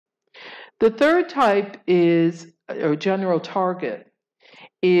The third type is, or general target,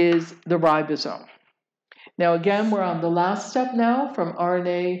 is the ribosome. Now again, we're on the last step now from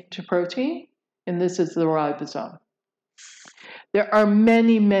RNA to protein, and this is the ribosome. There are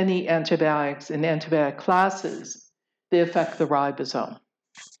many, many antibiotics and antibiotic classes that affect the ribosome.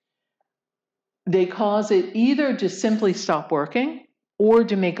 They cause it either to simply stop working or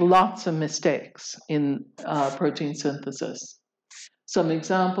to make lots of mistakes in protein synthesis. Some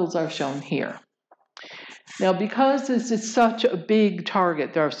examples are shown here. Now, because this is such a big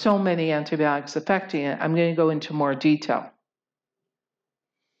target, there are so many antibiotics affecting it, I'm going to go into more detail.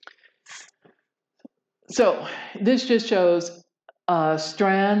 So this just shows a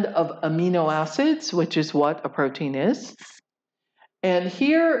strand of amino acids, which is what a protein is. And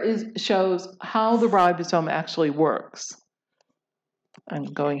here shows how the ribosome actually works. I'm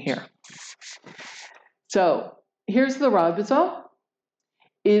going here. So here's the ribosome.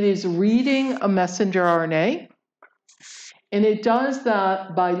 It is reading a messenger RNA, and it does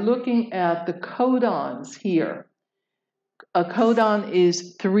that by looking at the codons here. A codon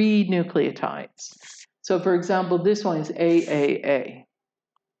is 3 nucleotides. So for example, this one is AAA.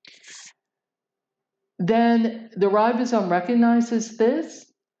 Then the ribosome recognizes this.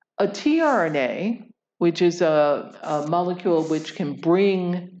 A tRNA, which is a molecule which can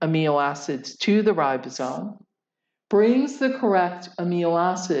bring amino acids to the ribosome, brings the correct amino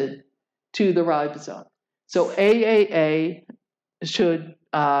acid to the ribosome. So AAA should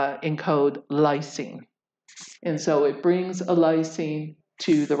encode lysine. And so it brings a lysine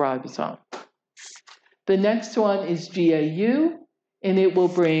to the ribosome. The next one is GAU, and it will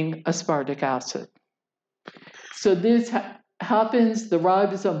bring aspartic acid. So this happens, the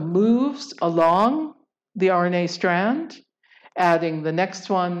ribosome moves along the RNA strand, adding the next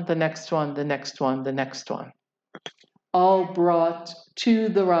one, the next one, the next one, the next one, all brought to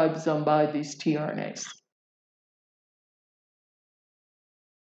the ribosome by these tRNAs.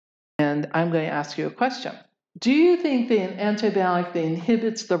 And I'm going to ask you a question. Do you think that an antibiotic that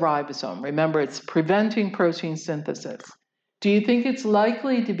inhibits the ribosome, remember it's preventing protein synthesis, do you think it's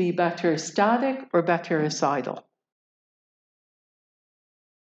likely to be bacteriostatic or bactericidal?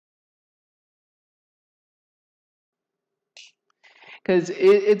 Because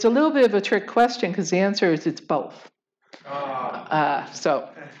it's a little bit of a trick question, because the answer is it's both. So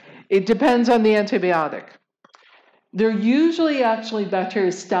it depends on the antibiotic. They're usually actually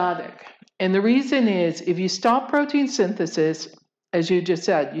bacteriostatic. And the reason is, if you stop protein synthesis, as you just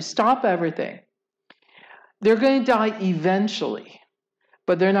said, you stop everything, they're going to die eventually,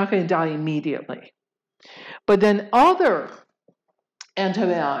 but they're not going to die immediately. But then other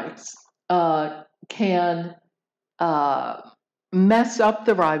antibiotics can mess up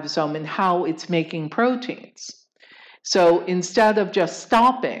the ribosome and how it's making proteins. So instead of just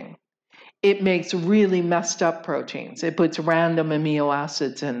stopping, it makes really messed up proteins. It puts random amino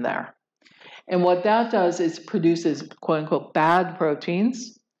acids in there. And what that does is produces quote-unquote bad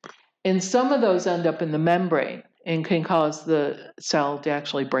proteins. And some of those end up in the membrane and can cause the cell to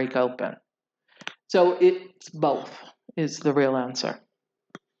actually break open. So it's both is the real answer.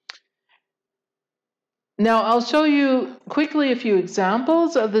 Now I'll show you quickly a few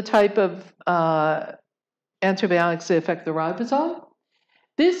examples of the type of antibiotics that affect the ribosome.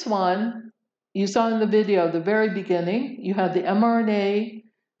 This one, you saw in the video, the very beginning, you had the mRNA,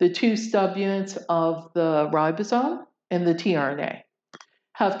 the 2 stub units of the ribosome, and the tRNA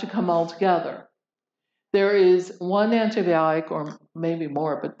have to come all together. There is one antibiotic, or maybe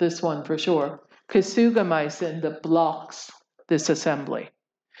more, but this one for sure, kasugamycin, that blocks this assembly.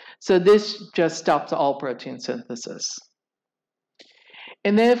 So this just stops all protein synthesis.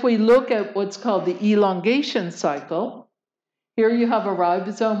 And then if we look at what's called the elongation cycle, here you have a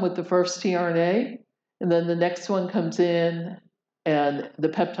ribosome with the first tRNA, and then the next one comes in, and the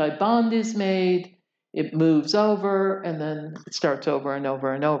peptide bond is made, it moves over, and then it starts over and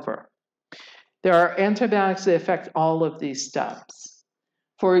over and over. There are antibiotics that affect all of these steps.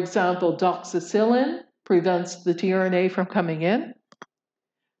 For example, doxycycline prevents the tRNA from coming in.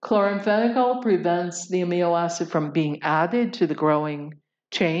 Chloramphenicol prevents the amino acid from being added to the growing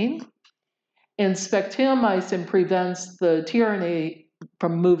chain. And spectinomycin prevents the tRNA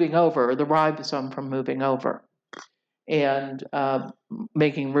from moving over, or the ribosome from moving over, and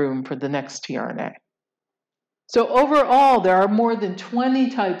making room for the next tRNA. So overall, there are more than 20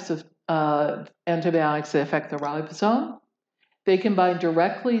 types of antibiotics that affect the ribosome. They can bind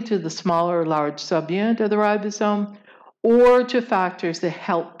directly to the smaller or large subunit of the ribosome, or to factors that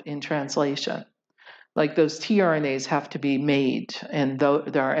help in translation. Like those tRNAs have to be made, and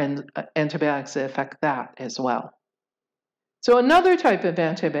there are antibiotics that affect that as well. So another type of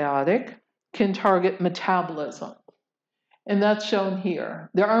antibiotic can target metabolism. And that's shown here.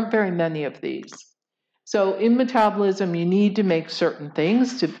 There aren't very many of these. So in metabolism, you need to make certain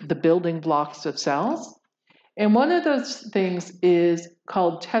things, to the building blocks of cells. And one of those things is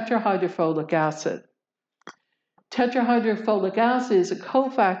called tetrahydrofolic acid. Tetrahydrofolic acid is a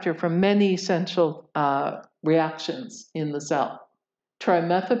cofactor for many essential reactions in the cell.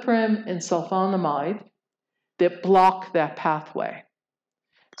 Trimethoprim and sulfonamide that block that pathway.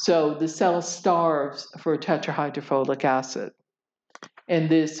 So the cell starves for tetrahydrofolic acid, and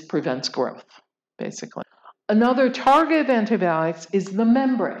this prevents growth, basically. Another target of antibiotics is the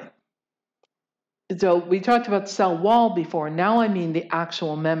membrane. So we talked about the cell wall before. Now I mean the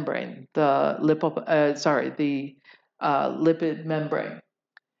actual membrane, the lipid membrane.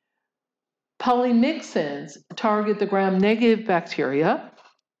 Polymyxins target the gram-negative bacteria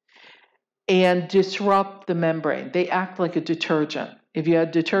and disrupt the membrane. They act like a detergent. If you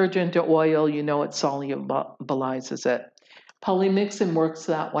add detergent to oil, you know it solubilizes it. Polymyxin works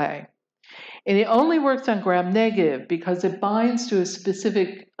that way. And it only works on gram-negative because it binds to a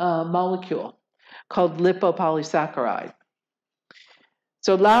specific molecule called lipopolysaccharide.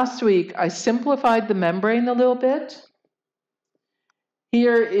 So last week, I simplified the membrane a little bit.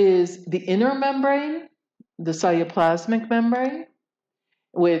 Here is the inner membrane, the cytoplasmic membrane,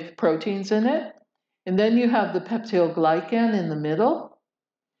 with proteins in it. And then you have the peptidoglycan in the middle,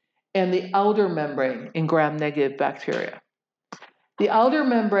 and the outer membrane in gram-negative bacteria. The outer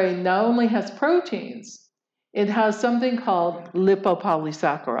membrane not only has proteins, it has something called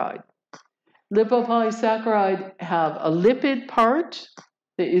lipopolysaccharide. Lipopolysaccharide have a lipid part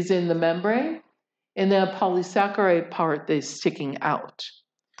that is in the membrane, and then a polysaccharide part that is sticking out.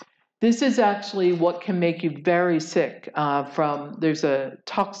 This is actually what can make you very sick there's a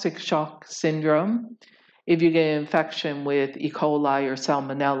toxic shock syndrome if you get an infection with E. coli or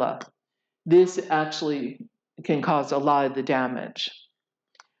salmonella. This actually can cause a lot of the damage.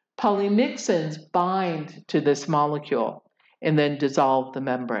 Polymyxins bind to this molecule and then dissolve the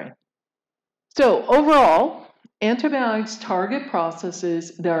membrane. So overall, antibiotics target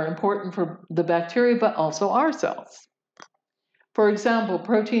processes that are important for the bacteria, but also our cells. For example,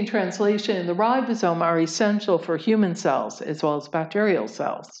 protein translation and the ribosome are essential for human cells as well as bacterial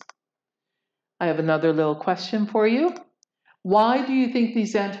cells. I have another little question for you. Why do you think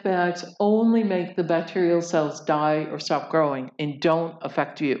these antibiotics only make the bacterial cells die or stop growing and don't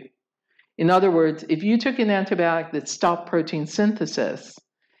affect you? In other words, if you took an antibiotic that stopped protein synthesis,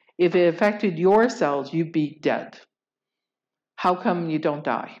 if it affected your cells, you'd be dead. How come you don't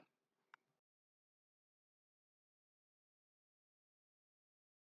die?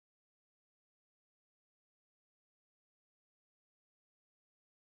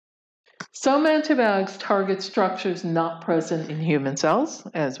 Some antibiotics target structures not present in human cells,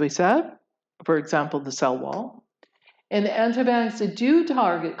 as we said, for example, the cell wall. And antibiotics that do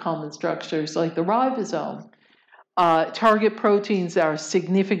target common structures, like the ribosome, target proteins that are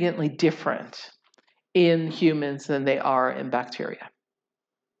significantly different in humans than they are in bacteria.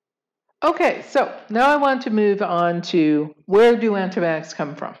 Okay, so now I want to move on to where do antibiotics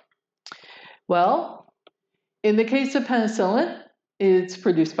come from? Well, in the case of penicillin, it's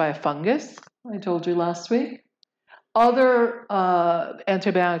produced by a fungus, I told you last week. Other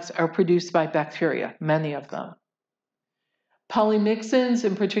antibiotics are produced by bacteria, many of them. Polymyxins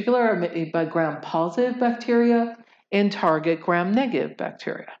in particular are made by gram-positive bacteria and target gram-negative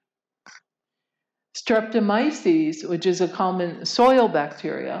bacteria. Streptomyces, which is a common soil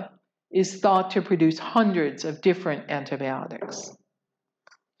bacteria, is thought to produce hundreds of different antibiotics.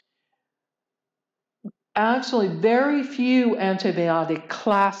 Actually, very few antibiotic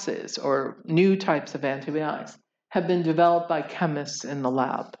classes or new types of antibiotics have been developed by chemists in the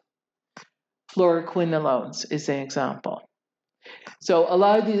lab. Fluoroquinolones is an example. So a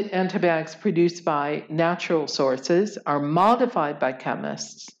lot of the antibiotics produced by natural sources are modified by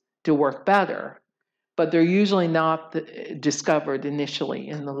chemists to work better, but they're usually not discovered initially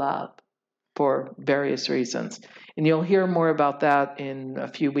in the lab for various reasons. And you'll hear more about that in a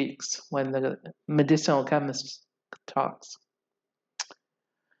few weeks when the medicinal chemist talks.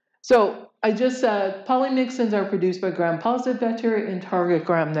 So I just said polymyxins are produced by gram-positive bacteria and target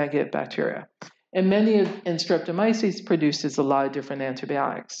gram-negative bacteria. And many of Streptomyces produces a lot of different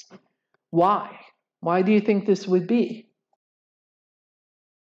antibiotics. Why? Why do you think this would be?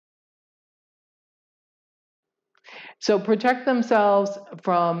 So protect themselves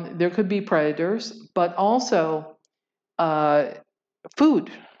from, there could be predators, but also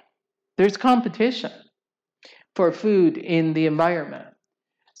food. There's competition for food in the environment.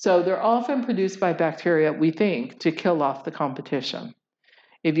 So they're often produced by bacteria, we think, to kill off the competition.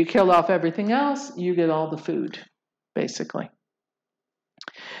 If you kill off everything else, you get all the food, basically.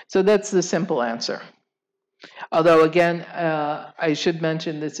 So that's the simple answer. Although, again, I should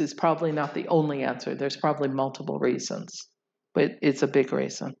mention this is probably not the only answer. There's probably multiple reasons, but it's a big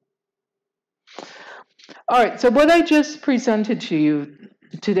reason. All right, so what I just presented to you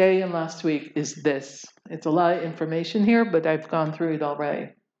today and last week is this. It's a lot of information here, but I've gone through it already.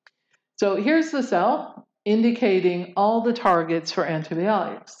 So here's the cell indicating all the targets for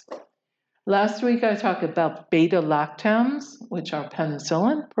antibiotics. Last week I talked about beta-lactams, which are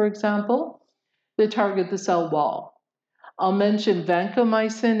penicillin, for example, that target the cell wall. I'll mention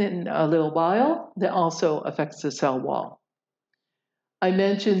vancomycin in a little while that also affects the cell wall. I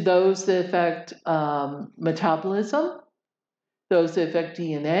mentioned those that affect metabolism, those that affect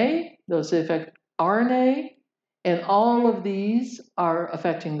DNA, those that affect RNA, and all of these are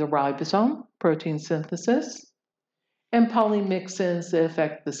affecting the ribosome, protein synthesis, and polymyxins that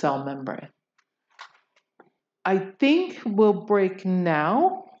affect the cell membrane. I think we'll break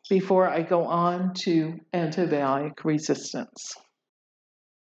now before I go on to antibiotic resistance.